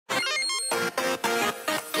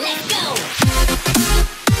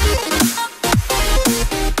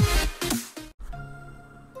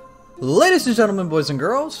Ladies and gentlemen, boys and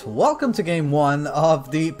girls, welcome to game 1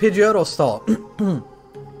 of the Pidgeotto Stall.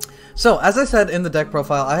 So, as I said in the deck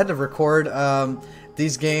profile, I had to record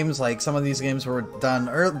these games. Like, some of these games were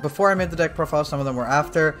done before I made the deck profile, some of them were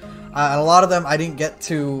after. And a lot of them I didn't get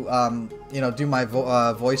to, do my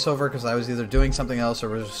voiceover because I was either doing something else or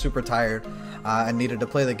was super tired and needed to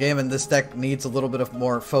play the game. And this deck needs a little bit of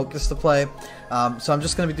more focus to play. So I'm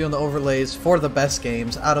just going to be doing the overlays for the best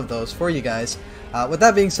games out of those for you guys. With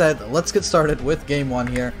that being said, let's get started with game 1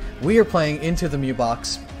 here. We are playing into the Mew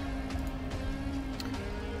box.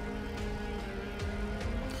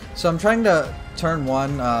 So I'm trying to turn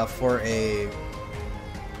 1 for a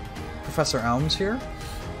Professor Elms here.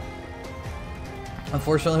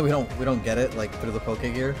 Unfortunately, we don't get it like through the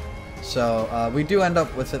Pokégear, so we do end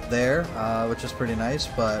up with it there, which is pretty nice.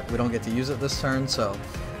 But we don't get to use it this turn, so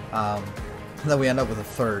then we end up with a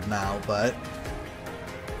third now. But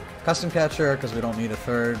custom catcher because we don't need a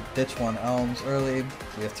third. Ditch 1 Elms early.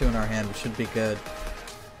 We have 2 in our hand, which should be good.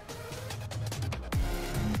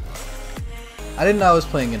 I didn't know I was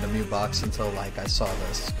playing into Mew box until like I saw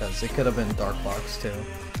this, because it could have been Dark box too.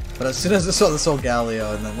 But as soon as I saw the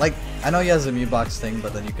Solgaleo, and then like I know he has a Mew box thing,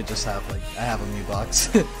 but then you could just have like I have a Mew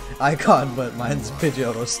box icon, but mine's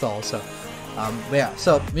Pidgeotto Stall. So but yeah,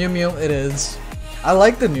 so Mew it is. I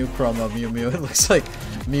like the new promo Mew. It looks like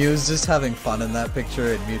Mew's just having fun in that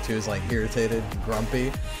picture, and Mewtwo is like irritated,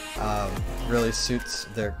 grumpy. Really suits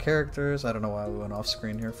their characters. I don't know why we went off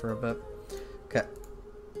screen here for a bit. Okay.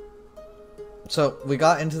 So we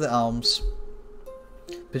got into the Elms.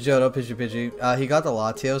 Pidgeotto, Pidgey. He got the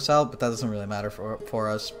Latios out, but that doesn't really matter for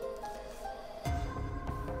us.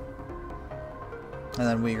 And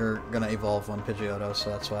then we are gonna evolve one Pidgeotto, so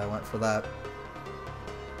that's why I went for that.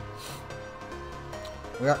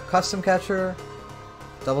 We got Custom Catcher.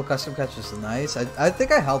 Double Custom Catcher is nice. I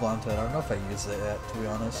think I held on to it. I don't know if I used it yet, to be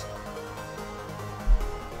honest.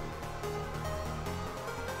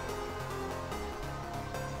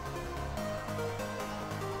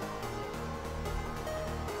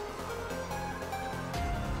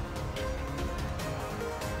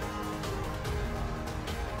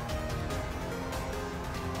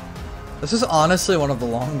 This is honestly one of the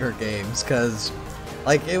longer games, because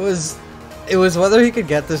like it was whether he could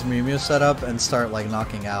get this Mew set up and start like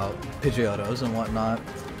knocking out Pidgeottos and whatnot.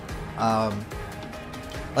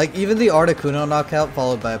 Like even the Articuno knockout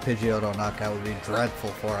followed by a Pidgeotto knockout would be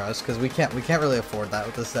dreadful for us, because we can't really afford that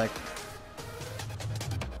with this deck.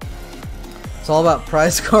 It's all about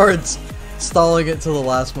prize cards, stalling it till the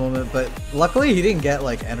last moment, but luckily he didn't get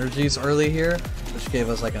like energies early here, which gave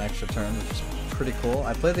us like an extra turn, which is pretty cool.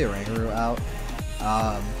 I played the Oranguru out.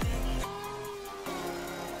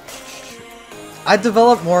 I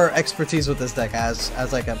developed more expertise with this deck as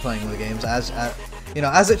I kept playing the games, as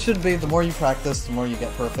it should be. The more you practice, the more you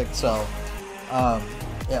get perfect. So,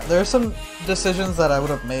 yeah, there are some decisions that I would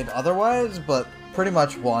have made otherwise, but pretty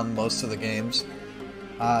much won most of the games.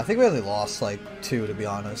 I think we only lost like 2, to be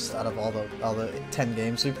honest, out of all the 10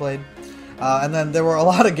 games we played. And then there were a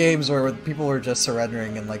lot of games where people were just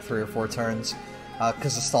surrendering in like 3 or 4 turns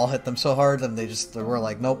because the stall hit them so hard, and they were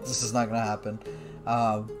like, nope, this is not gonna happen.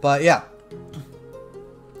 But yeah,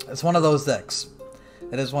 it's one of those decks.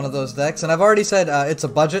 It is one of those decks, and I've already said it's a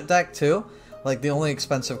budget deck too. Like the only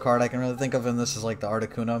expensive card I can really think of in this is like the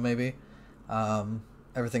Articuno, maybe.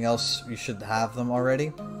 Everything else you should have them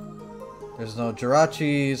already. There's no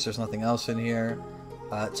Jirachis, there's nothing else in here.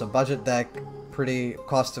 It's a budget deck, pretty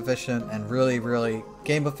cost efficient and really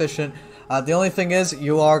game efficient. The only thing is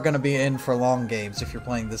you are going to be in for long games if you're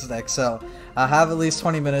playing this deck, so have at least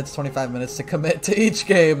 20 minutes, 25 minutes to commit to each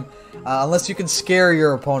game, unless you can scare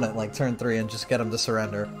your opponent like turn 3 and just get them to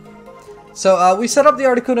surrender. So we set up the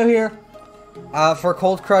Articuno here for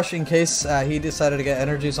Cold Crush in case he decided to get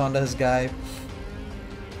energies onto his guy.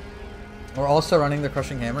 We're also running the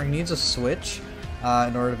Crushing Hammer. He needs a switch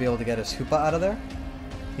in order to be able to get his Hoopa out of there.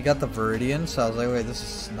 He got the Viridian, so I was like, wait, this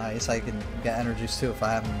is nice. I can get energies too if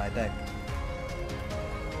I have them in my deck.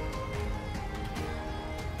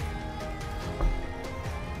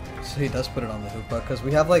 So he does put it on the Hoopa, because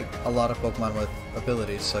we have like a lot of Pokemon with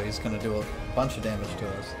abilities, so he's going to do a bunch of damage to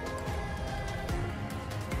us.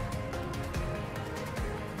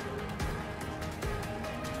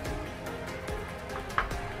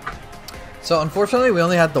 So unfortunately we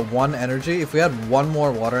only had the 1 energy. If we had 1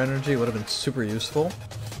 more water energy, it would have been super useful.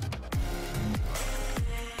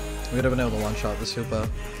 We would have been able to one-shot this Hoopa.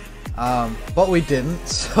 But we didn't,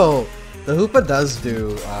 so the Hoopa does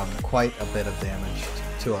do quite a bit of damage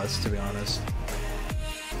to us, to be honest.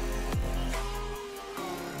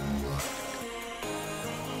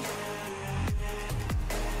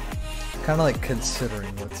 Kind of like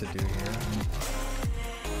considering what to do here.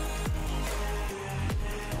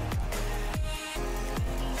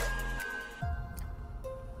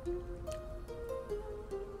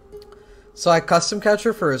 So I custom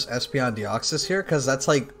catcher for his Espeon Deoxys here, because that's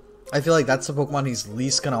like, I feel like that's the Pokemon he's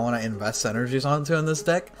least going to want to invest energies onto in this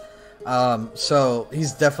deck. So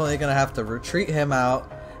he's definitely going to have to retreat him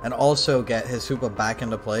out and also get his Hoopa back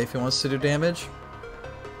into play if he wants to do damage.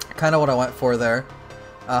 Kind of what I went for there.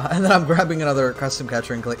 And then I'm grabbing another custom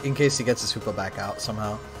catcher in case he gets his Hoopa back out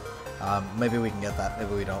somehow. Maybe we can get that,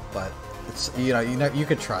 maybe we don't, but it's, you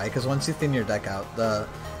could try, because once you thin your deck out, the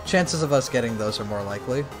chances of us getting those are more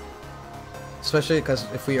likely. Especially because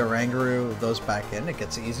if we Oranguru those back in, it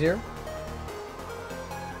gets easier.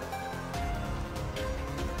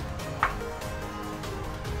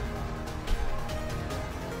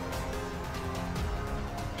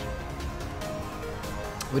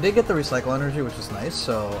 We did get the recycle energy, which is nice,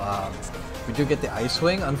 so we do get the Ice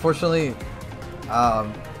Wing. Unfortunately, I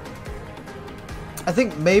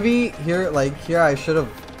think maybe here I should have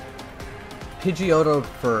Pidgeotto'd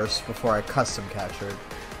first before I custom captured.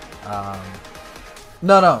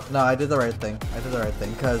 No, I did the right thing.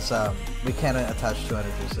 Because we can't attach 2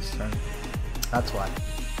 energies this turn. That's why.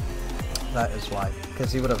 That is why.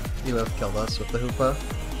 Because he would have killed us with the Hoopa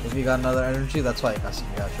if he got another energy. That's why I custom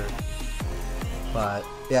captured. But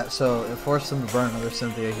yeah, so it forced him to burn another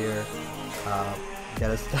Cynthia here. Get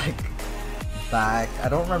his deck back. I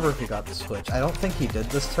don't remember if he got the switch. I don't think he did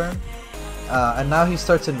this turn. And now he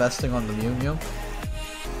starts investing on the Mew.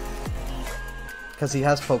 Because he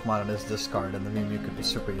has Pokemon in his discard, and the Mew could be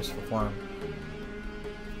super useful for him.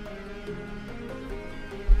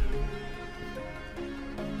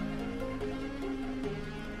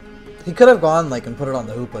 He could have gone and put it on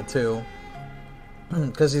the Hoopa too,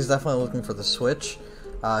 because he's definitely looking for the switch.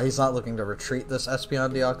 He's not looking to retreat this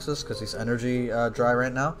Espeon Deoxys because he's energy dry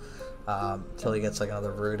right now, till he gets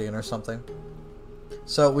another Viridian or something.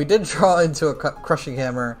 So we did draw into a Crushing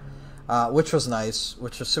Hammer, which was nice,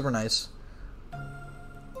 which was super nice.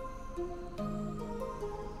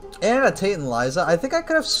 And a Tate Liza. I think I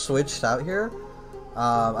could have switched out here.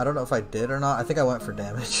 I don't know if I did or not. I think I went for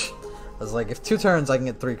damage. I was like, if 2 turns I can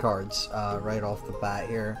get 3 cards right off the bat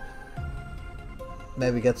here.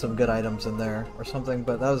 Maybe get some good items in there or something,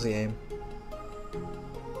 but that was the aim.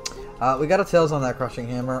 We got a Tails on that Crushing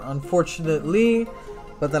Hammer, unfortunately.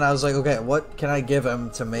 But then I was like, okay, what can I give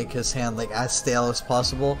him to make his hand as stale as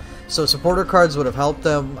possible? So supporter cards would have helped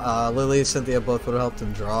him. Lily, Cynthia both would have helped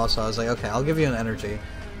him draw. So I was like, okay, I'll give you an energy.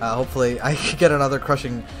 Hopefully I could get another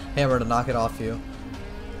Crushing Hammer to knock it off you.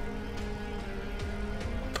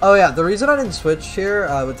 Oh yeah, the reason I didn't switch here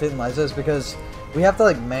with Tate Liza is because we have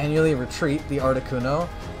to manually retreat the Articuno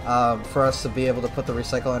for us to be able to put the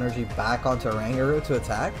recycle energy back onto Oranguru to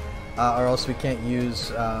attack. Or else we can't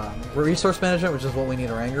use resource management, which is what we need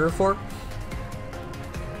Oranguru for.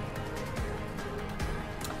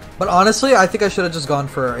 But honestly, I think I should have just gone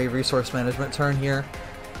for a resource management turn here.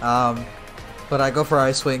 But I go for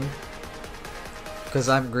Ice Wing because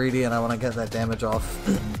I'm greedy and I want to get that damage off.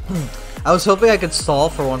 I was hoping I could stall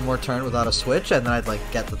for 1 more turn without a switch, and then I'd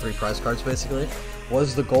get the 3 prize cards basically.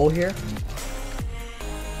 Was the goal here?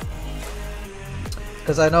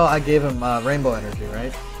 Because I know I gave him Rainbow Energy,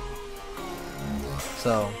 right?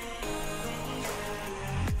 So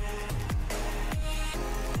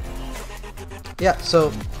yeah, so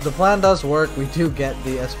the plan does work. We do get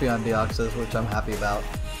the Espeon Deoxys, which I'm happy about,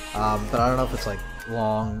 but I don't know if it's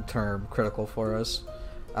long-term critical for us.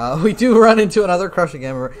 We do run into another Crushing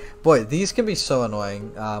Hammer. Boy, these can be so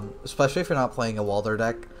annoying, especially if you're not playing a Welder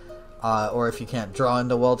deck, or if you can't draw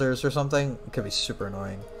into Welders or something. It could be super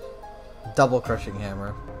annoying. Double Crushing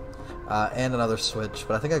Hammer. And another switch,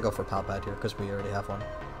 but I think I go for Pal Pad here because we already have one.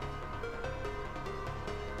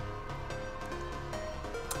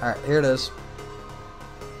 Alright, here it is.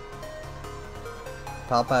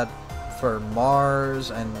 Pal Pad for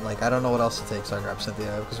Mars, and I don't know what else to take, so I grab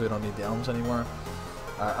Cynthia because we don't need the Elms anymore.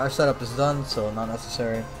 Our setup is done, so not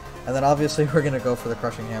necessary. And then obviously we're going to go for the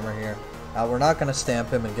Crushing Hammer here. We're not going to stamp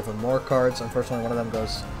him and give him more cards. Unfortunately, one of them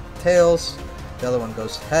goes Tails, the other one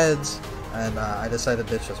goes Heads. And I decided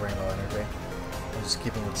to ditch his Rainbow Energy and just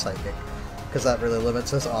keep him with Psychic, because that really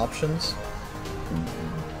limits his options.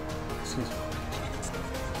 Excuse me.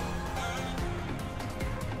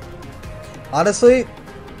 Honestly,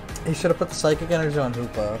 he should have put the Psychic Energy on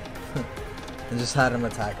Hoopa and just had him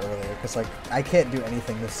attack earlier, because I can't do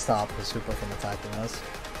anything to stop his Hoopa from attacking us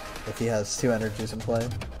if he has 2 energies in play.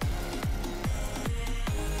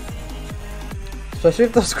 Especially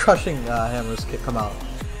if those Crushing Hammers come out.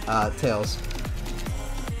 Tails.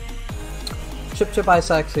 Chip-Chip Ice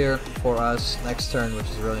Axe here for us next turn, which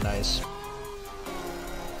is really nice.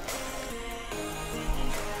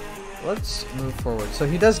 Let's move forward. So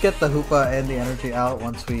he does get the Hoopa and the energy out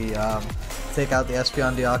once we take out the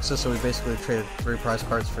Espeon Deoxys, so we basically traded 3 prize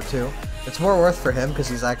cards for 2. It's more worth for him because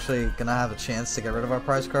he's actually going to have a chance to get rid of our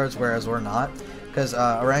prize cards, whereas we're not. Because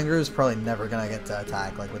Oranguru is probably never going to get to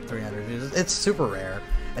attack like with 3 energies. It's super rare.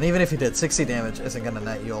 And even if he did, 60 damage isn't going to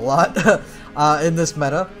net you a lot in this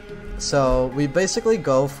meta. So we basically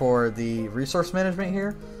go for the resource management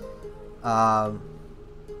here.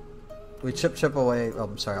 We chip away. Oh,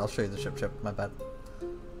 I'm sorry. I'll show you the chip. My bad.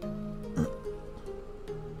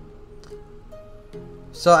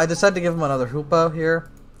 So I decided to give him another Hoopa here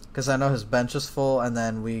because I know his bench is full, and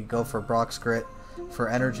then we go for Brock's Grit for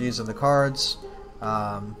energies in the cards.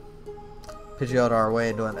 Pidgeotto our way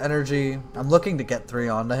into an energy. I'm looking to get 3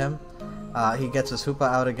 onto him. He gets his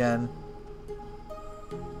Hoopa out again.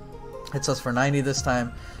 Hits us for 90 this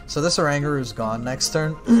time. So this Oranguru is gone next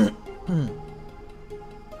turn.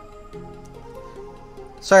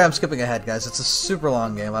 Sorry, I'm skipping ahead, guys. It's a super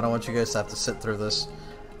long game. I don't want you guys to have to sit through this.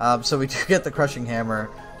 So we do get the Crushing Hammer.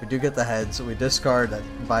 We do get the heads. We discard. That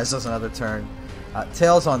buys us another turn.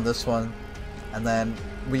 Tails on this one. And then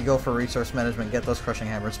we go for Resource Management, get those Crushing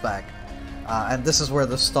Hammers back. And this is where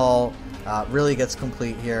the stall really gets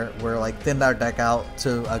complete here. We're like thinned our deck out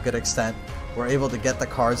to a good extent. We're able to get the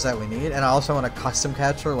cards that we need. And I also want a custom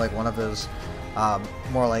catcher, like one of his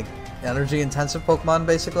more like energy intensive Pokemon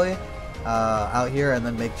basically. Out here, and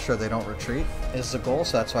then make sure they don't retreat is the goal,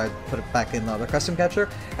 so that's why I put it back in the other custom catcher,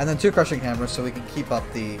 and then 2 Crushing Hammers so we can keep up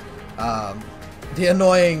the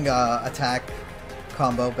annoying attack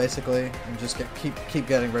combo basically, and just keep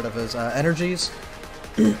getting rid of his energies.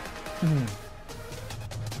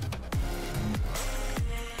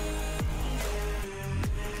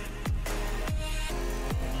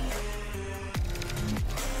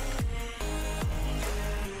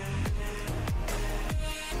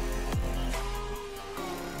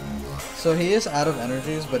 So he is out of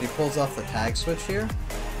energies, but he pulls off the tag switch here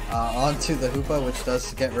onto the Hoopa, which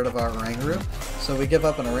does get rid of our Oranguru. So we give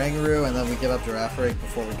up an Oranguru, and then we give up Girafarig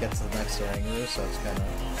before we get to the next Oranguru. So it's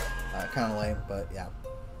kind of lame, but yeah.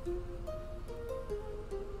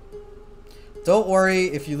 Don't worry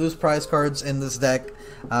if you lose prize cards in this deck.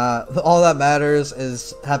 All that matters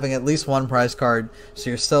is having at least 1 prize card,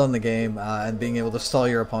 so you're still in the game and being able to stall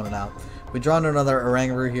your opponent out. We draw another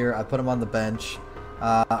Oranguru here. I put him on the bench.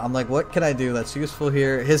 I'm like, what can I do that's useful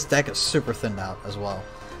here? His deck is super thinned out as well.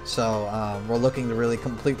 So we're looking to really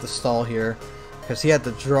complete the stall here because he had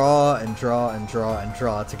to draw and draw and draw and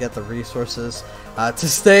draw to get the resources to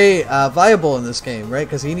stay viable in this game, right?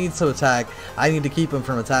 Because he needs to attack. I need to keep him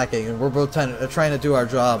from attacking, and we're both trying to do our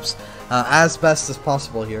jobs as best as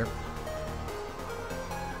possible here.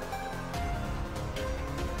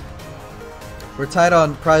 We're tied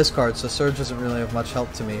on prize cards, so Surge doesn't really have much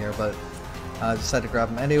help to me here, but I decided to grab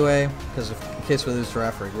him anyway, because in case we lose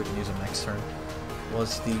Girafarig, we can use him next turn.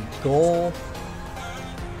 Was the goal.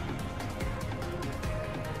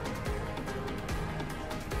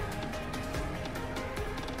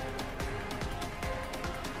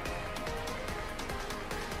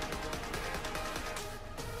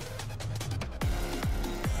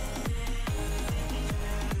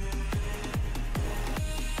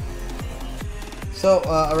 So,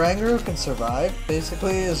 Oranguru can survive,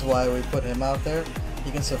 basically, is why we put him out there.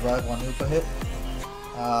 He can survive 1 Hoopa hit.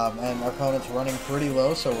 And our opponent's running pretty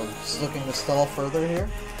low, so we're just looking to stall further here.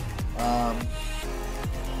 I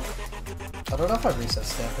don't know if I reset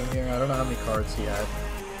stamp him here. I don't know how many cards he had.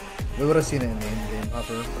 We would have seen it in the in-game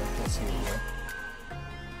upper, but we'll see it here.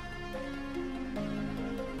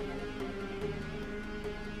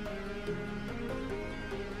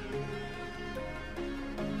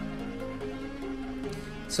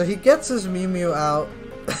 So he gets his Mew out.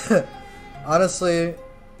 Honestly,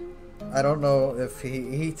 I don't know if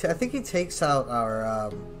I think he takes out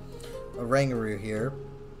our Oranguru here.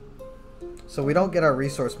 So we don't get our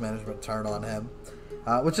resource management turn on him.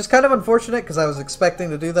 Which is kind of unfortunate because I was expecting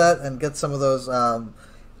to do that and get some of those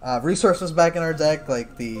resources back in our deck,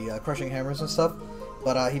 like the Crushing Hammers and stuff.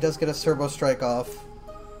 But he does get his Turbo Strike off.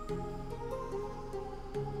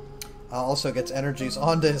 Also gets energies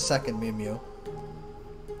onto his second Mew.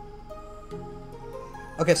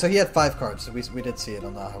 Okay, so he had 5 cards, so we did see it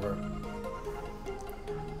on the hover.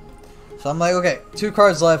 So I'm like, okay, 2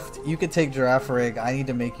 cards left. You could take Girafarig. I need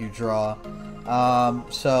to make you draw.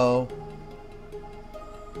 So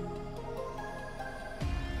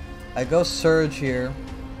I go Surge here.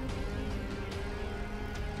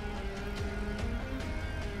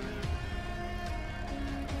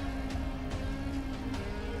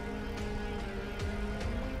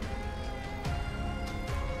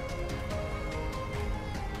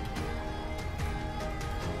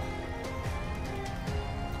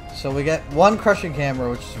 So we get one crushing hammer,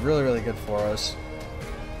 which is really, really good for us.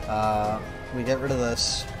 We get rid of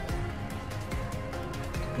this.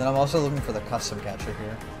 Then I'm also looking for the custom catcher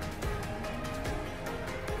here.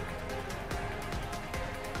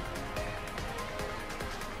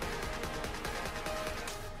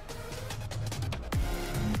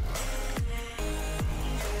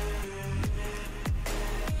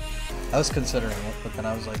 I was considering it, but then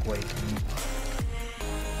I was like, wait.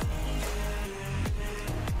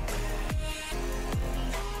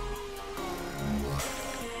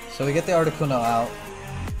 So we get the Articuno out.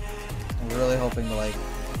 We're really hoping to like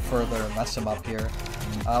further mess him up here.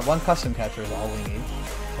 One custom catcher is all we need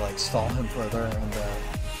to like stall him further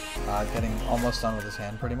and getting almost done with his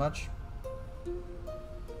hand pretty much.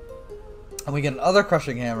 And we get another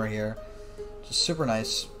crushing hammer here, which is super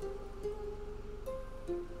nice.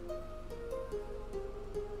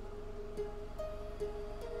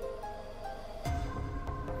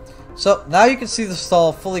 So now you can see the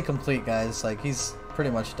stall fully complete, guys. Like, he's pretty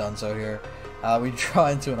much done so here. We draw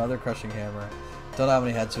into another crushing hammer. Don't know how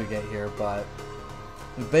many heads we get here, but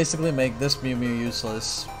we basically make this Mew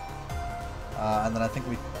useless. And then I think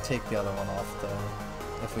we take the other one off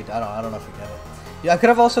the, if we, I don't know if we get it. Yeah, I could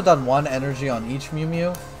have also done one energy on each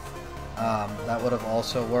Mew. That would have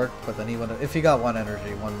also worked, but then he would have, if he got one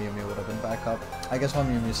energy, one Mew would have been back up. I guess one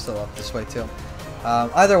Mew's still up this way too.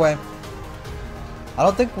 Either way, I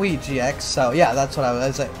don't think we GX, so yeah, that's what I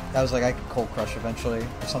was like. I was like, I could cold crush eventually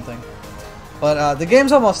or something. But the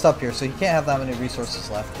game's almost up here, so you can't have that many resources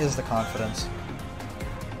left, is the confidence.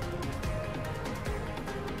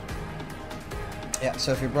 Yeah,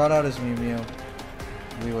 so if he brought out his Mew,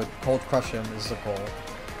 we would cold crush him is the goal.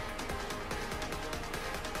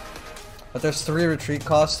 But there's 3 retreat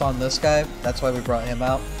costs on this guy, that's why we brought him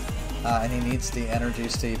out. And he needs the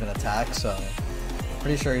energies to even attack, so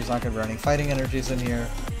pretty sure he's not going to be running fighting energies in here.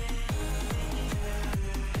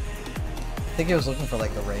 I think he was looking for like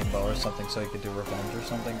a rainbow or something so he could do revenge or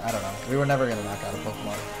something. I don't know. We were never going to knock out a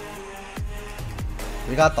Pokemon.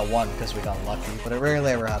 We got the 1 because we got lucky, but it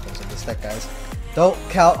rarely ever happens in this deck, guys. Don't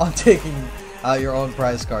count on taking your own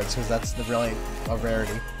prize cards because that's really a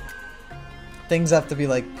rarity. Things have to be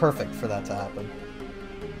like perfect for that to happen.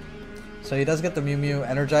 So he does get the Mew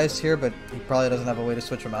energized here, but he probably doesn't have a way to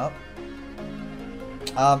switch him out.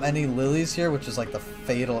 Any lilies here, which is like the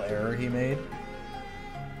fatal error he made.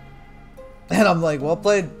 And I'm like, well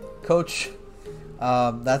played, coach.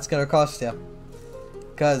 That's gonna cost you.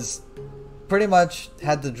 Because pretty much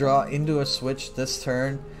had to draw into a switch this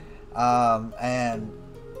turn. And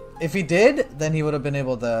if he did, then he would have been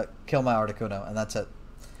able to kill my Articuno, and that's it.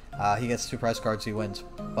 He gets 2 prize cards, he wins.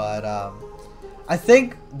 But I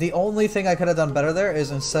think the only thing I could have done better there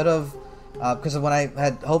is instead of because when I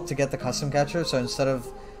had hoped to get the custom catcher, so instead of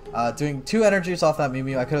doing 2 energies off that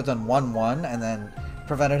Mew, I could have done 1-1 and then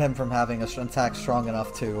prevented him from having an attack strong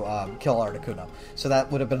enough to kill Articuno. So that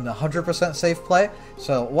would have been a 100% safe play.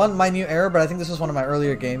 So one minute error, but I think this was one of my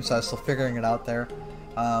earlier games, so I was still figuring it out there.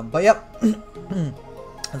 But yep,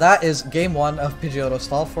 that is game 1 of Pidgeotto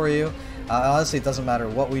Stall for you. Honestly, it doesn't matter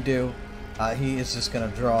what we do. He is just going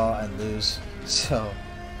to draw and lose. So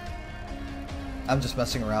I'm just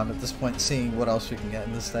messing around at this point, seeing what else we can get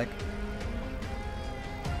in this deck.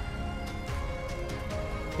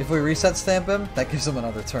 If we reset stamp him, that gives him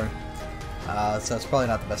another turn. So it's probably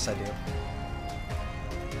not the best idea.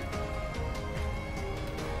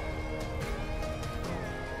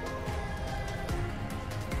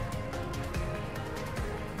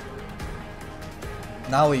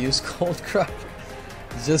 Now we use Cold Crush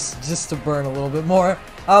just to burn a little bit more.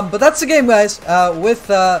 But that's the game, guys. With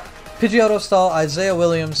Pidgeotto Stall, Isiah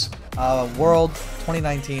Williams, World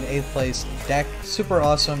 2019, 8th place deck. Super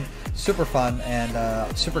awesome, super fun,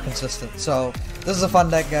 and super consistent. So this is a fun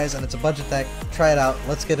deck, guys, and it's a budget deck. Try it out.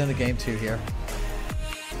 Let's get into game 2 here.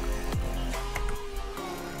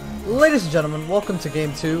 Ladies and gentlemen, welcome to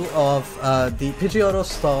game 2 of the Pidgeotto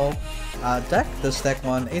Stall deck. This deck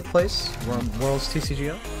won 8th place. We're on World's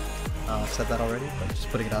TCGO. I've said that already, but just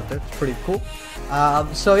putting it out there. It's pretty cool.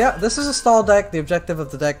 So yeah, this is a stall deck. The objective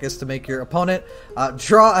of the deck is to make your opponent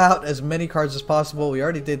draw out as many cards as possible. We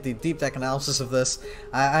already did the deep deck analysis of this,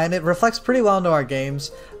 and it reflects pretty well into our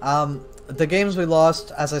games. The games we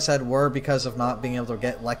lost, as I said, were because of not being able to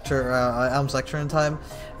get Elm's lecture in time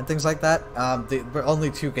and things like that.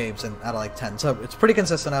 Only 2 games out of like 10, so it's pretty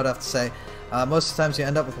consistent, I would have to say. Most of the times you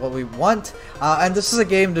end up with what we want, and this is a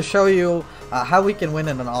game to show you how we can win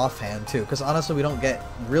in an offhand too, because honestly we don't get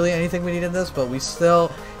really anything we need in this, but we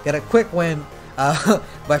still get a quick win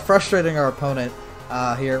by frustrating our opponent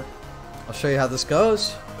here. I'll show you how this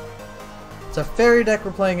goes. It's a fairy deck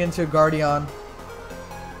we're playing into, Guardian.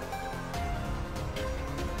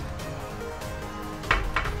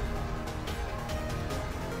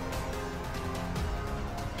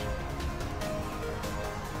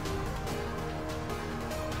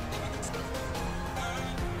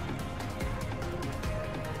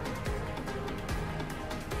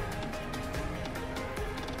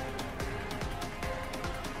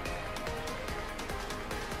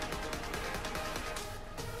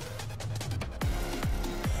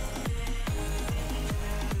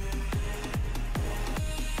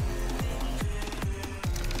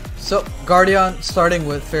 So, Guardian, starting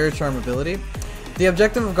with Fairy Charm ability. The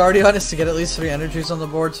objective of Guardian is to get at least 3 energies on the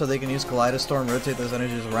board so they can use Kaleidostorm, rotate those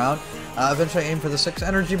energies around. Eventually aim for the 6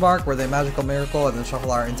 energy mark where they Magical Miracle and then shuffle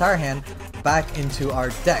our entire hand back into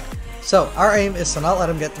our deck. So, our aim is to not let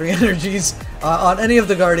them get 3 energies on any of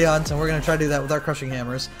the Guardians, and we're going to try to do that with our Crushing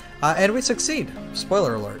Hammers. And we succeed.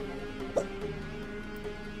 Spoiler alert.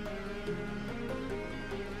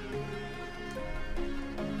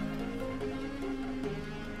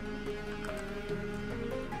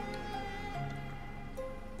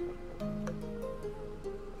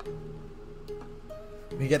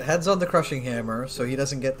 We get heads on the Crushing Hammer, so he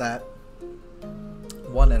doesn't get that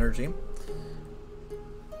 1 energy.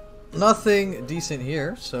 Nothing decent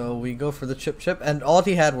here, so we go for the Chip-Chip, and all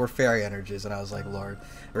he had were Fairy energies, and I was like, Lord,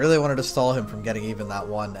 I really wanted to stall him from getting even that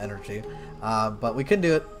 1 energy. But we couldn't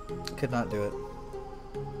do it. Could not do it.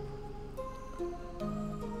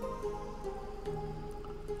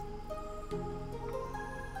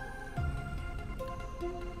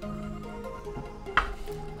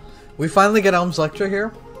 We finally get Elm's Lecture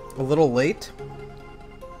here, a little late.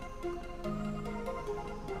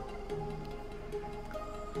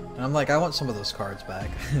 And I'm like, I want some of those cards back.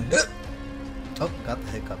 Oh, got the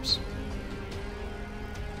hiccups.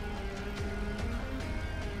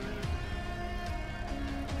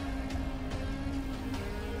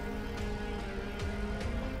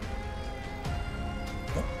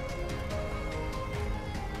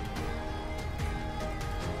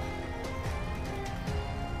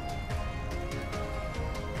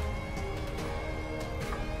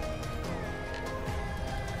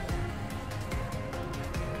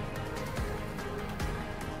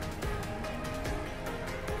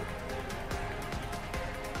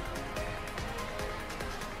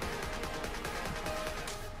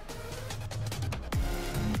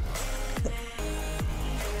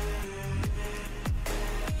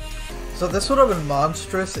 So this would have been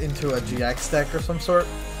monstrous into a GX deck or some sort.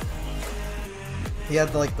 He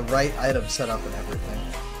had like the right item set up and everything.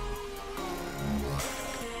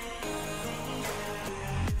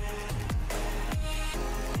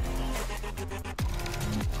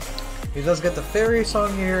 He does get the Fairy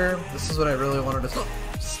Song here. This is what I really wanted to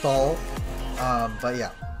stall. But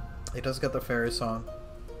yeah, he does get the Fairy Song.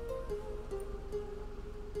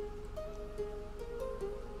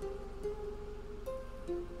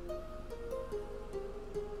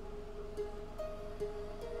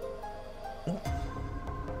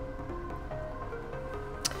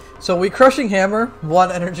 So we Crushing Hammer,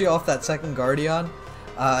 1 energy off that second Guardian,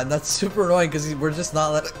 and that's super annoying because we're just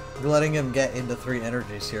not letting him get into 3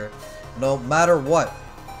 energies here, no matter what.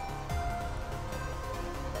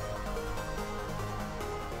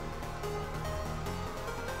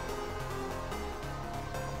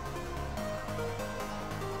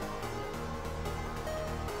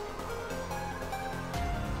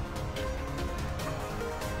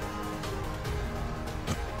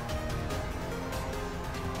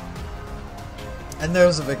 And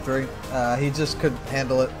there's a victory. He just couldn't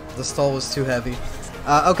handle it. The stall was too heavy.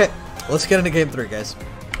 Okay, let's get into game 3, guys.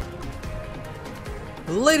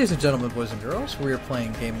 Ladies and gentlemen, boys and girls, we are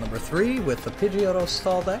playing game number 3 with the Pidgeotto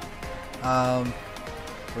Stall Deck.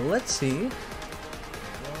 Let's see.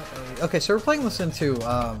 Okay, so we're playing this into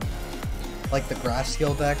like the Grass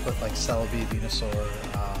Skill deck with like Celebi, Venusaur,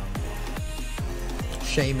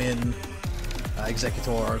 Shaman,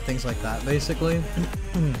 Executor, things like that, basically.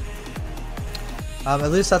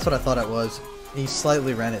 At least that's what I thought it was. He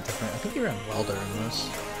slightly ran it different. I think he ran Welder in this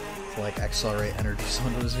to like accelerate energies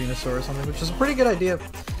onto his Venusaur or something, which is a pretty good idea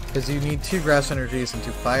because you need 2 grass energies and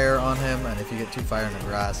 2 fire on him, and if you get 2 fire in the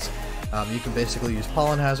grass, you can basically use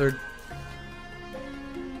Pollen Hazard.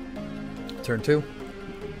 Turn 2,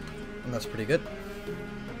 and that's pretty good.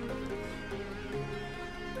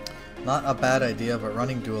 Not a bad idea, but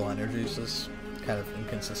running dual energies is kind of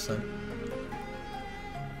inconsistent.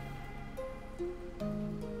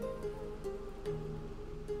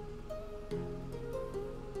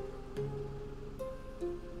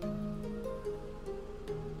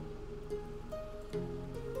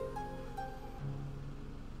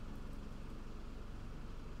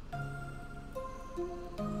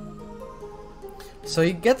 So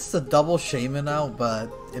he gets the double Shaman out, but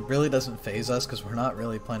it really doesn't phase us because we're not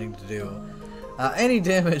really planning to do any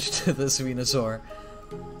damage to this Venusaur.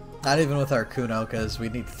 Not even with our Kuno, because we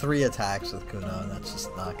need 3 attacks with Kuno, and that's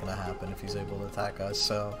just not going to happen if he's able to attack us.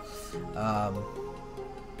 So,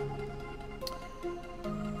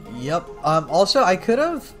 yep. Also, I could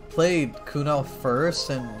have played Kuno first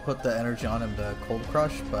and put the energy on him to Cold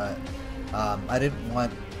Crush, but I didn't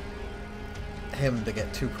want him to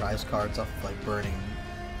get 2 prize cards off of like burning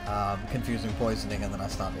confusing poisoning and then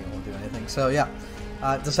us not being able to do anything. So yeah,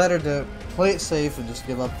 decided to play it safe and just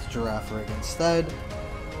give up the Girafarig instead.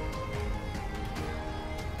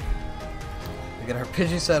 We get our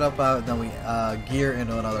Pidgey setup out, and then we gear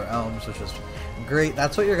into another Elms, which is great.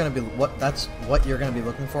 That's what you're gonna be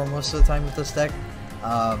looking for most of the time with this deck.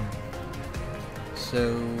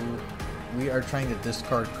 So we are trying to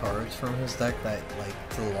discard cards from his deck that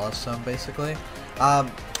to the lost zone basically.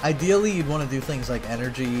 Ideally, you'd want to do things like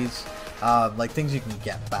energies, like things you can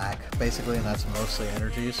get back basically, and that's mostly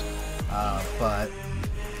energies. But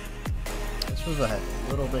let's move ahead a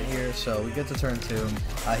little bit here. So we get to turn 2.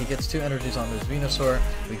 He gets 2 energies on this Venusaur.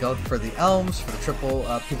 We go for the Elms for the triple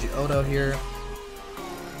Pidgeotto here.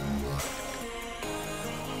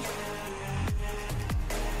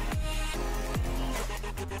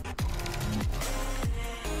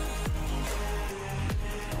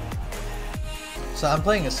 So I'm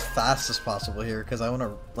playing as fast as possible here because I want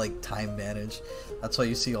to time manage. That's why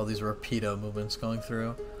you see all these Rapido movements going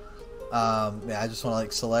through. Yeah, I just want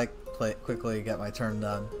to select, play it quickly, get my turn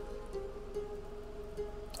done.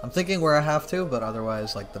 I'm thinking where I have to, but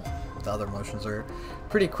otherwise the other motions are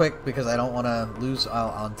pretty quick because I don't want to lose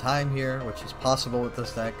out on time here, which is possible with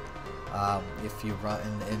this deck if you run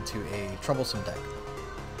into a troublesome deck.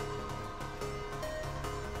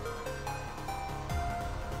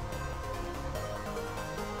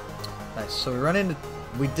 Nice. So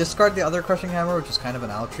we discard the other Crushing Hammer, which is kind of an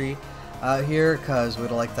outree here, because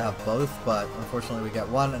we'd like to have both, but unfortunately we get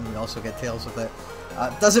one, and we also get Tails with it.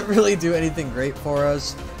 Doesn't really do anything great for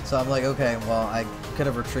us, so I'm like, okay, well, I could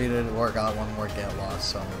have retreated or got one more get lost,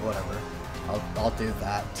 so whatever. I'll do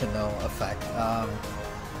that to no effect.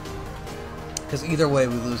 Because either way,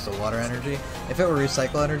 we lose the water energy. If it were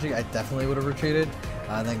recycle energy, I definitely would have retreated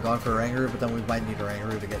and then gone for Oranguru, but then we might need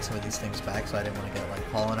Oranguru to get some of these things back, so I didn't want to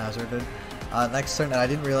get Pollen Hazarded. Next turn, and I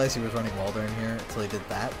didn't realize he was running Welder in here until he did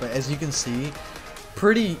that, but as you can see,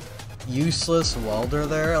 pretty useless Welder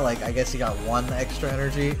there. I guess he got 1 extra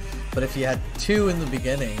energy, but if he had 2 in the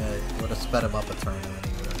beginning, it would have sped him up a turn, and then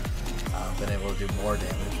he would have been able to do more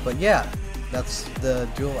damage. But yeah, that's the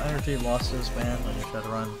dual energy losses, man, when you try to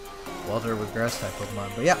run Welder with grass type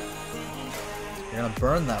Pokemon. But yeah, you're gonna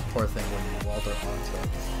burn that poor thing when you Welder onto it.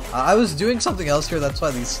 I was doing something else here, that's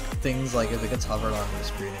why these things, if it gets hovered onto the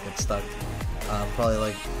screen, it gets stuck.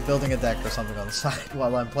 Probably building a deck or something on the side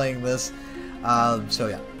while I'm playing this. So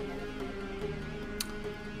yeah.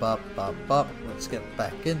 Let's get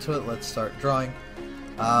back into it. Let's start drawing.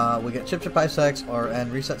 We get Chip-Chip Ice Axe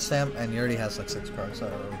and Reset Stamp, and he already has 6 cards, so I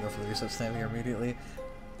don't really go for the Reset Stamp here immediately.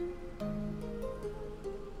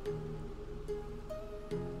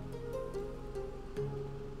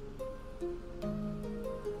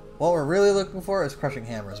 What we're really looking for is Crushing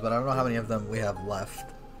Hammers, but I don't know how many of them we have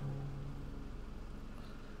left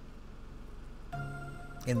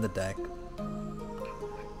in the deck.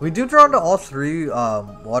 We do draw into all 3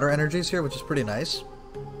 water energies here, which is pretty nice.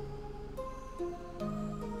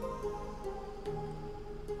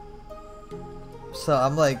 So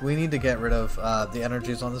I'm we need to get rid of the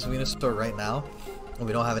energies on this Venusaur right now. And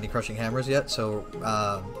we don't have any Crushing Hammers yet, so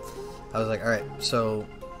I was like, alright, so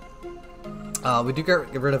we do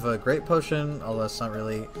get rid of a Great Potion, although it's not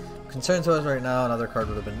really a concern to us right now. Another card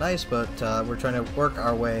would have been nice, but we're trying to work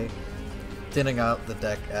our way, thinning out the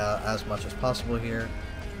deck as much as possible here.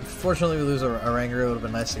 Unfortunately, we lose Oranguru. It would have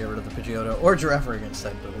been nice to get rid of the Pidgeotto or Girafarig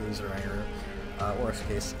instead, but we lose Oranguru. Worst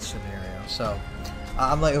case scenario. So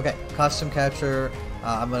I'm like, okay, Costume Catcher.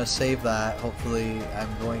 I'm going to save that. Hopefully, I'm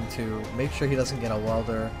going to make sure he doesn't get a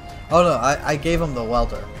Welder. Oh no, I gave him the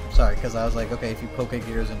Welder. Sorry, because I was like, okay, if you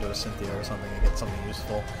Pokégears into a Cynthia or something and get something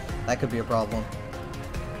useful, that could be a problem.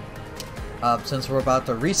 Since we're about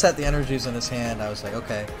to reset the energies in his hand, I was like,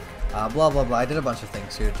 okay, blah blah blah. I did a bunch of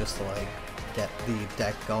things here just to get the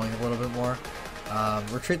deck going a little bit more.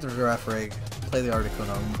 Retreat the Girafarig, play the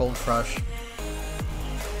Articuno, Cold Crush.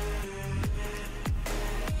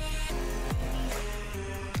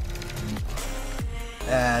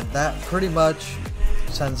 And that pretty much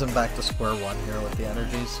sends him back to square one here with the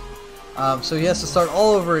energies. So he has to start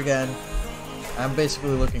all over again. I'm basically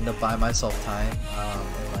looking to buy myself time.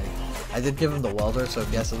 I did give him the Welder, so if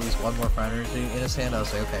he has at least 1 more for energy in his hand, I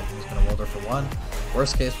was like, okay, he's going to Welder for 1.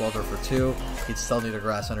 Worst case, Welder for 2. He'd still need a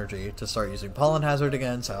Grass Energy to start using Pollen Hazard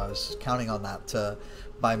again, so I was counting on that to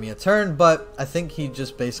buy me a turn, but I think he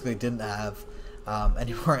just basically didn't have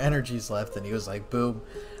any more energies left, and he was like, boom.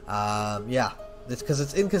 Yeah, it's because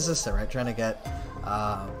it's inconsistent, right? Trying to get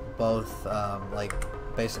both,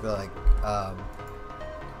 basically,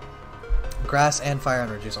 Grass and Fire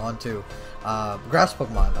energies onto Grass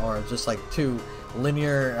Pokemon, or just 2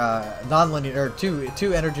 linear, non-linear, or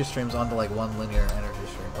two energy streams onto like one linear energy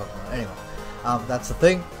stream Pokemon. Anyway, that's the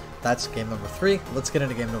thing. That's game number 3. Let's get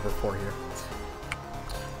into game number 4 here.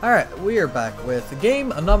 Alright, we are back with game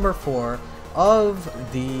number 4 of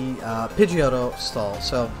the Pidgeotto stall.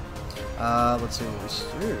 So, let's see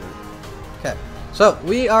what we do. Okay, so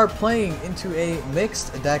we are playing into a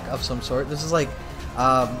mixed deck of some sort. This is like,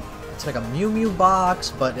 it's like a Mew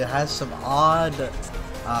box, but it has some odd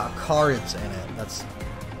cards in it. That's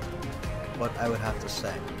what I would have to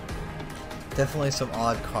say. Definitely some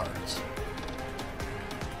odd cards.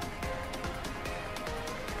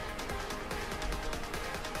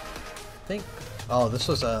 Oh, this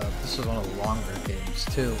was one of the longer games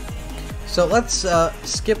too. So let's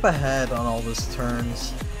skip ahead on all these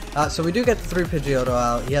turns. So we do get the 3 Pidgeotto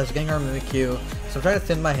out. He has Gengar, Mimikyu. So I'm trying to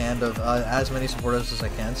thin my hand of as many supporters as I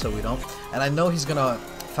can, so we don't. And I know he's gonna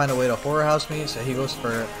find a way to Horror House me, so he goes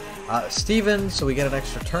for Steven. So we get an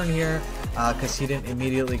extra turn here because he didn't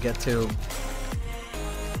immediately get to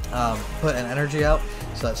put an energy out.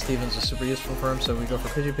 So that Steven's is super useful for him. So we go for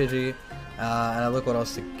Pidgey. And I look what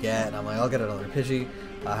else to get, and I'm like, I'll get another Pidgey.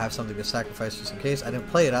 I have something to sacrifice just in case. I didn't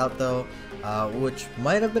play it out though, which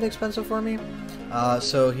might have been expensive for me.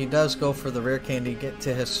 So he does go for the rare candy, get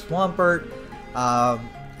to his Swampert,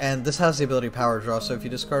 and this has the ability Power Draw. So if you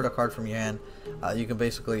discard a card from your hand, you can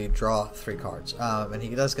basically draw 3 cards. And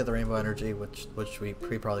he does get the Rainbow Energy, which we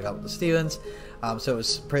probably got with the Stevens. So it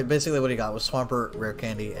was basically what he got was Swampert, rare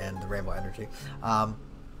candy, and the Rainbow Energy.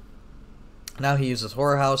 Now he uses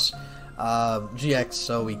Horror House. GX,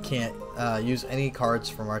 so we can't use any cards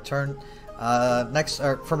from our turn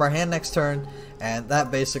from our hand next turn, and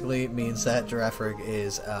that basically means that Girafarig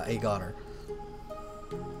is a goner.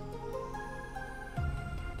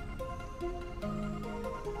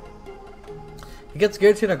 He gets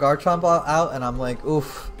guaranteed a Garchomp out, and I'm like,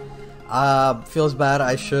 oof, feels bad.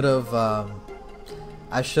 I should have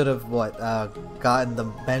gotten the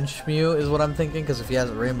bench Mew is what I'm thinking, because if he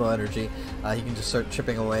has a Rainbow Energy, he can just start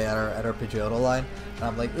chipping away at our Pidgeotto line. And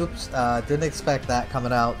I'm like, oops, didn't expect that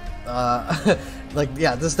coming out. Like,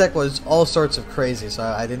 yeah, this deck was all sorts of crazy, so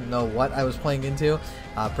I didn't know what I was playing into.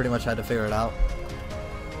 Pretty much had to figure it out.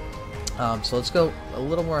 So let's go a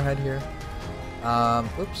little more ahead here.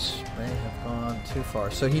 Oops, may have gone too far.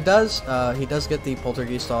 So he does get the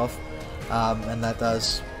Poltergeist off, and that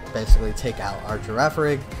does basically take out our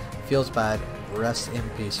Girafarig. Feels bad. Rest in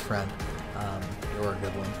peace, friend. You're a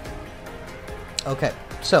good one. Okay,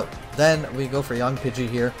 so then we go for Young Pidgey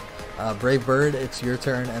here. Brave Bird, it's your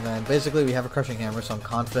turn, and then basically we have a Crushing Hammer, so I'm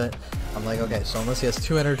confident. I'm like, okay, so unless he has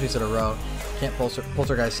 2 energies in a row, can't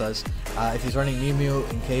Poltergeist us. If he's running Mew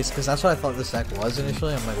in case, because that's what I thought this deck was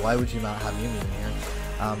initially. I'm like, why would you not have Mew in here?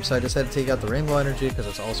 So I decided to take out the Rainbow Energy because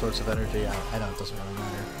it's all sorts of energy. I know it doesn't really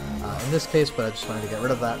matter in this case, but I just wanted to get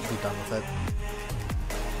rid of that and be done with it.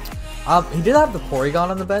 He did have the Porygon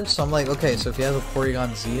on the bench, so I'm like, okay, so if he has a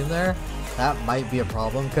Porygon Z in there, that might be a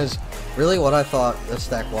problem, because really what I thought this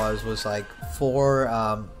deck was like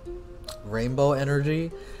 4 Rainbow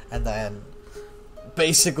Energy, and then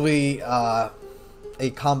basically a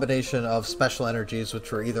combination of Special Energies,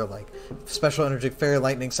 which were either like Special Energy Fairy,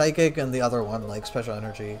 Lightning, Psychic, and the other one like Special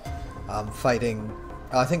Energy Fighting.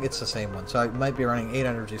 I think it's the same one, so I might be running 8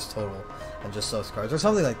 energies total and just those cards, or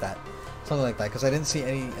something like that. Something like that, because I didn't see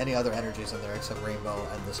any other energies in there except Rainbow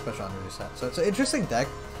and the Special Energy set. So it's an interesting deck,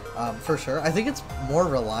 for sure. I think it's more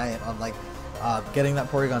reliant on like getting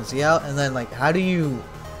that Porygon Z out, and then like how do you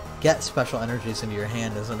get Special Energies into your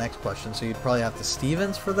hand is the next question. So you'd probably have to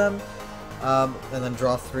Stevens for them, and then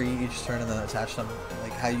draw 3 each turn and then attach them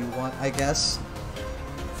like how you want, I guess.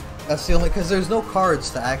 That's the only, because there's no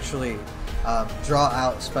cards to actually draw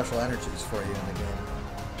out Special Energies for you in the game.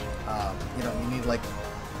 You know, you need like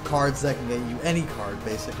cards that can get you any card,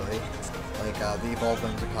 basically, like the Evolved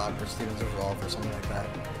Whimsicott or Steven's Resolve or something like that.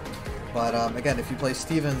 But again, if you play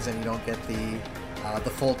Stevens and you don't get the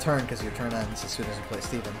full turn because your turn ends as soon as you play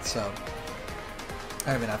Stevens, so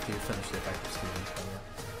I mean after you finish the effect of Stevens, but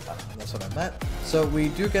yeah, that's what I meant. So we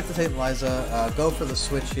do get the Tate Liza, go for the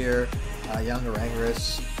switch here, young Oranguru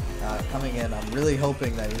coming in. I'm really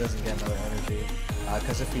hoping that he doesn't get another energy,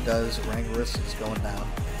 because if he does, Oranguru is going down.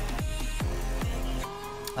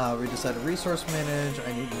 We decided to resource manage.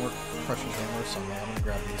 I need more Crushing Hammer, so I'm going to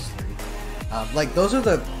grab these 3. Like, those are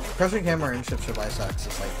the Crushing Hammer and Chip-Chip Ice Axe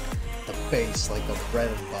is like the base, like the bread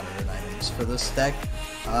and butter items for this deck,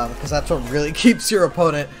 because that's what really keeps your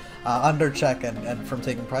opponent under check and from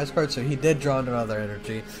taking prize cards. So he did draw another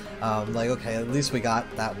energy. Like, okay, at least we got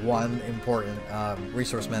that one important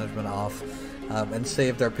resource management off, and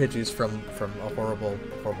saved our Pidgeys from a horrible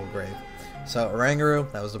grave. So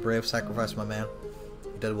Oranguru, that was a brave sacrifice, my man.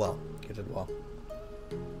 did well. You did well.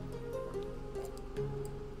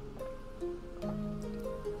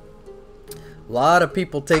 A lot of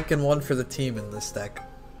people taking one for the team in this deck.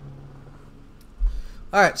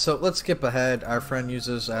 Alright, so let's skip ahead. Our friend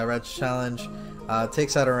uses Red's Challenge,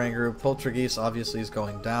 takes out Oranguru. Poltergeist obviously is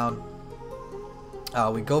going down.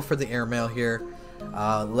 We go for the airmail here.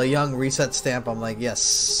 Young reset stamp. I'm like,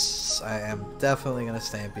 yes, I am definitely going to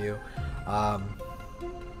stamp you.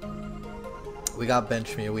 We got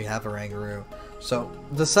bench Mew, we have Oranguru. So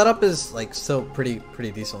the setup is like still pretty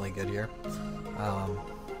decently good here.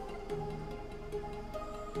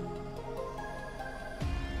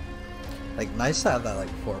 Like, nice to have that, like,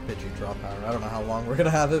 4 Pidgey draw power. I don't know how long we're gonna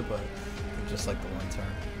have it, but just like the one turn.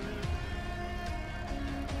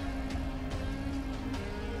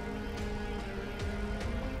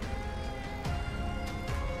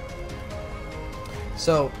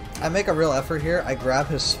 So, I make a real effort here. I grab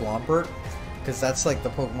his Swampert, because that's, like, the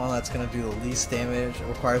Pokemon that's gonna do the least damage. It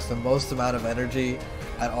requires the most amount of energy.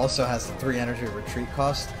 It also has the 3 energy retreat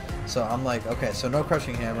cost. So, I'm like, okay, so no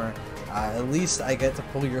Crushing Hammer. At least I get to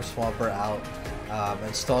pull your Swampert out,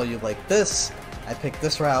 install you like this. I pick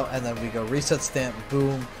this route, and then we go reset stamp,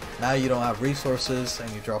 boom. Now you don't have resources,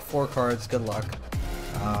 and you draw 4 cards. Good luck.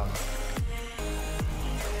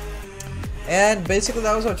 And basically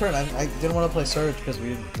that was our turn. I didn't want to play Surge because we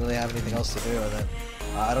didn't really have anything else to do. And then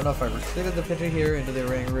I don't know if I retreated the Pidgey here into the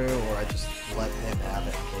Oranguru, or I just let him have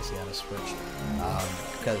it in case he had a switch.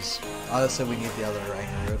 Because honestly, we need the other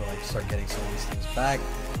Oranguru to like start getting some of these things back.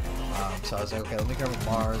 So I was like, okay, let me grab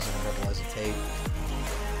Mars and grab Liza Tate.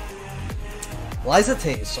 Liza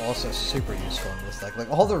Tate is also super useful in this deck. Like,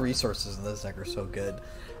 all the resources in this deck are so good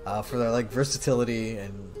for their like versatility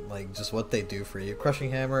and like just what they do for you.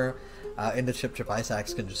 Crushing Hammer into Chip-Chip Ice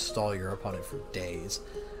Axe can just stall your opponent for days.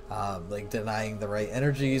 Like denying the right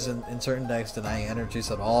energies in certain decks, denying energies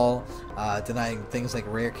at all, denying things like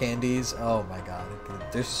rare candies. Oh my god,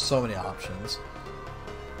 there's so many options.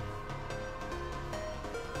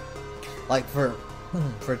 Like for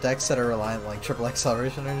decks that are reliant on like triple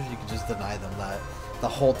acceleration energy, you can just deny them that the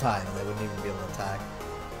whole time and they wouldn't even be able to attack.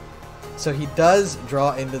 So he does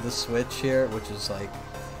draw into the switch here, which is like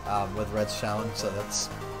with Red's Challenge, so that's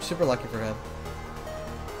super lucky for him.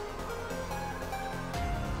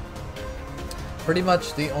 Pretty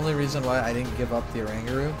much the only reason why I didn't give up the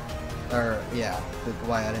Oranguru, or yeah,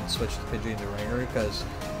 why I didn't switch the Pidgey into Oranguru, because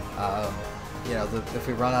you know, if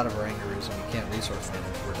we run out of Orangurus and we can't resource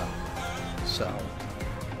manage, we're done. So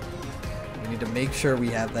we need to make sure we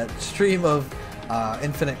have that stream of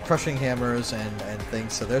infinite Crushing Hammers and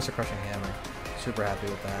things. So there's a Crushing Hammer. Super happy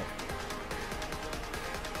with that.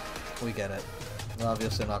 We get it. We'll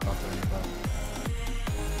obviously knock off the rainbow.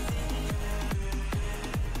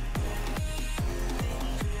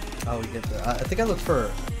 Oh, we get the. I think I looked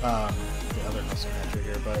for the other custom catcher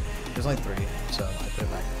here, but there's only 3, so I put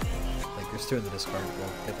it back. Like, there's 2 in the discard. We'll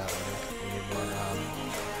get that later. We need more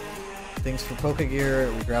things for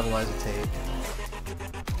Pokégear. We grab Liza Tate.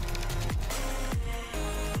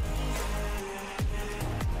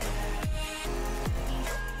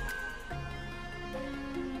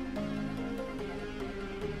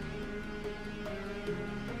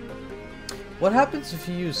 What happens if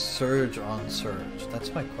you use Surge on Surge?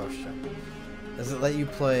 That's my question. Does it let you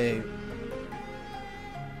play...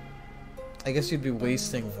 I guess you'd be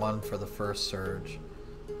wasting 1 for the first Surge.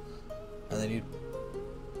 And then you'd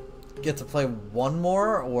get to play 1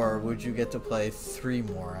 more? Or would you get to play 3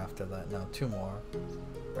 more after that? No, 2 more.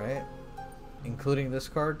 Right? Including this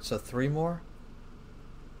card? So 3 more?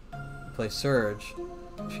 Play Surge.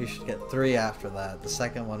 She should get 3 after that. The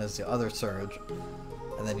second one is the other Surge.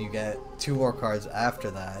 And then you get 2 more cards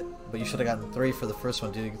after that, but you should have gotten 3 for the first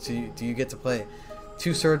one. Do you get to play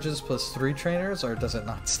 2 Surges plus 3 trainers, or does it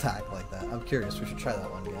not stack like that? I'm curious. We should try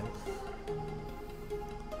that one game.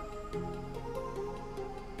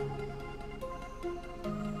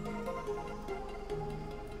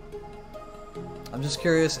 I'm just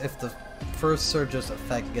curious if the first Surge's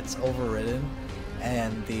effect gets overridden,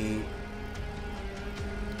 and the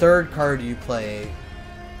 3rd card you play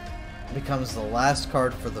becomes the last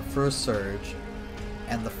card for the first Surge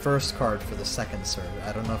and the first card for the second Surge.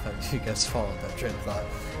 I don't know if you guys followed that train of thought.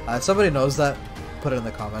 If somebody knows that, put it in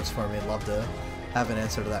the comments for me. I'd love to have an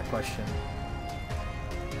answer to that question.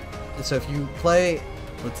 So if you play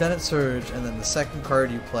Lieutenant Surge and then the second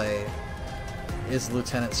card you play is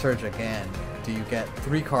Lieutenant Surge again, do you get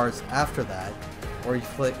 3 cards after that? Or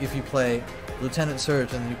if you play Lieutenant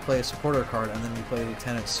Surge and then you play a supporter card and then you play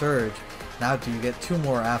Lieutenant Surge, now do you get 2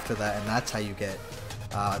 more after that, and that's how you get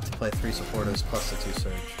to play 3 supporters plus the 2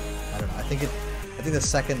 Surge? I don't know. I think I think the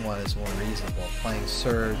second one is more reasonable. Playing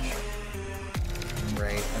Surge,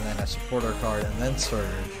 right, and then a supporter card, and then Surge,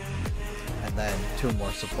 and then 2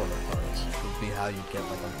 more supporter cards would be how you get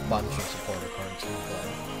like a bunch of supporter cards in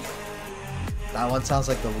play. That one sounds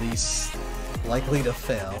like the least likely to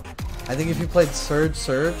fail. I think if you played Surge,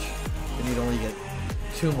 then you'd only get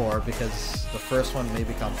 2 more because the first one may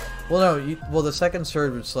become. Well, no, the second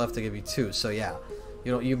Surge would still have to give you 2. So yeah,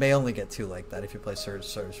 you may only get 2 like that if you play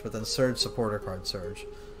Surge, but then Surge supporter card Surge.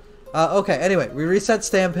 Okay. Anyway, we reset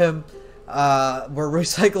Stamp him. We're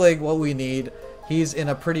recycling what we need. He's in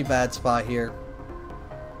a pretty bad spot here.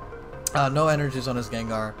 No energies on his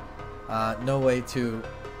Gengar. No way to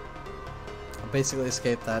basically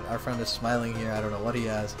escape that. Our friend is smiling here. I don't know what he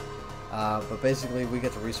has. But basically we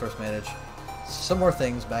get to resource manage some more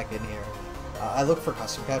things back in here. I look for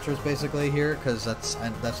custom catchers basically here because that's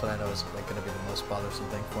what I know is like going to be the most bothersome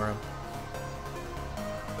thing for him.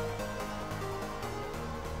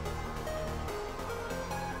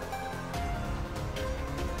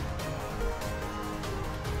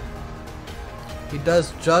 He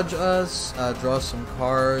does judge us, draw some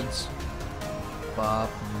cards. Bob,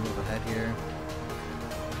 move ahead here.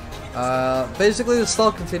 Basically the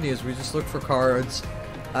stall continues. We just look for cards.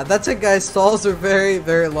 That's it, guys. Stalls are very,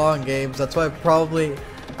 very long games. That's why I probably,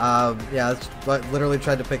 yeah, literally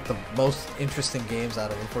tried to pick the most interesting games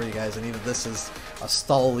out of them for you guys, and even this is a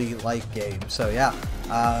stall-y-like game. So yeah,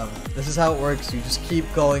 this is how it works. You just keep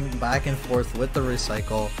going back and forth with the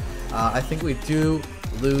recycle. I think we do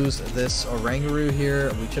lose this Oranguru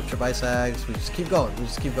here. We Chip-Chip Ice Axe. We just keep going.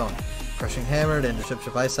 Crushing Hammer into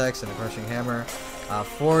Chip-Chip Ice Axe and a Crushing Hammer.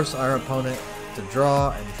 Force our opponent to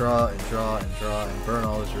draw and burn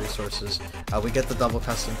all his resources. We get the double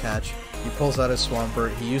custom catch. He pulls out his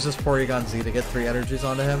Swampert. He uses Porygon Z to get 3 energies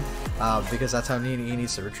onto him because that's how he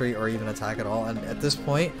needs to retreat or even attack at all. And at this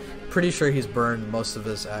point, pretty sure he's burned most of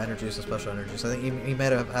his energies and special energies. I think he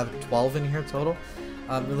might have 12 in here total,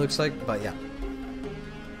 it looks like, but yeah.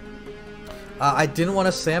 I didn't want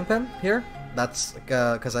to Stamp him here. That's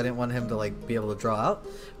because I didn't want him to like be able to draw out.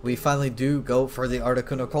 We finally do go for the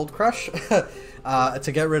Articuno Cold Crush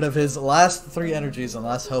to get rid of his last 3 energies and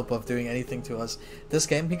last hope of doing anything to us this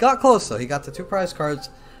game. He got close though. He got the 2 prize cards.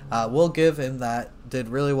 We'll give him that. Did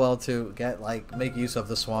really well to get make use of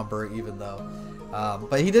the Swampert, even though.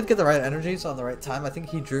 But he did get the right energies on the right time. I think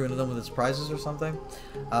he drew into them with his prizes or something.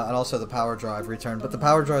 And also the power draw I've returned. But the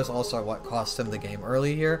power draw is also what cost him the game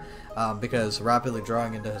early here. Because rapidly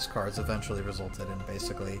drawing into his cards eventually resulted in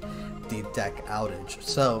basically the deck outage.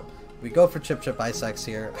 So we go for Chip-Chip Ice Axe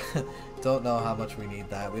here. Don't know how much we need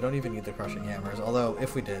that. We don't even need the Crushing Hammers. Although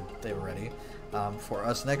if we did, they were ready. For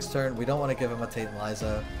us next turn, we don't want to give him a Tate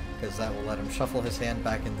Liza because that will let him shuffle his hand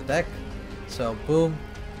back in the deck. So boom,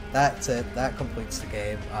 that's it. That completes the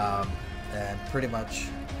game. And pretty much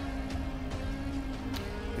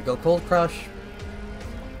we go Cold Crush,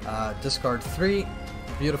 discard 3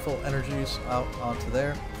 beautiful energies out onto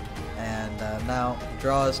there, and now he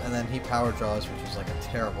draws, and then he power draws, which is like a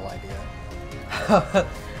terrible idea.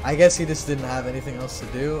 I guess he just didn't have anything else to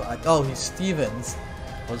do. Oh, he Stevens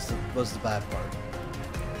was the bad part.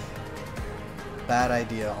 Bad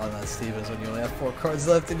idea on that Stevens when you only have 4 cards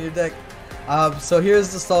left in your deck. So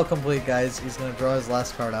here's the stall complete, guys. He's gonna draw his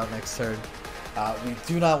last card out next turn. We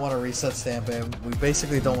do not want to reset Stamp him. We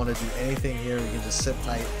basically don't want to do anything here. We can just sit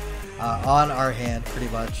tight on our hand, pretty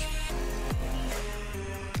much.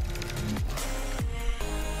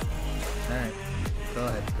 Alright, go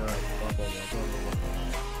ahead.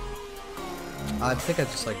 I think I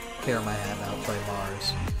just clear my hand out, play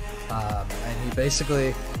Mars. And he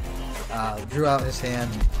basically drew out his hand.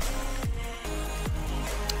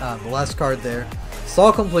 The last card there.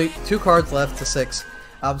 Stall complete, 2 cards left to 6.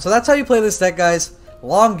 So that's how you play this deck, guys.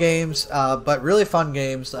 Long games, but really fun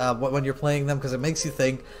games when you're playing them, because it makes you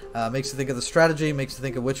think. Makes you think of the strategy, makes you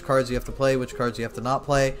think of which cards you have to play, which cards you have to not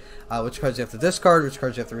play, which cards you have to discard, which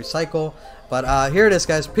cards you have to recycle. But here it is,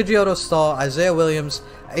 guys. Pidgeotto Stall, Isiah Williams,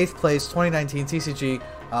 8th place, 2019 TCG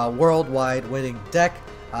Worldwide winning deck.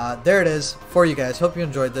 There it is for you guys. Hope you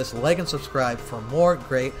enjoyed this. Like and subscribe for more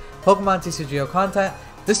great Pokemon TCGO content.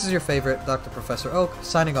 This is your favorite Dr. Professor Oak,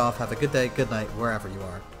 signing off. Have a good day, good night, wherever you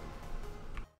are.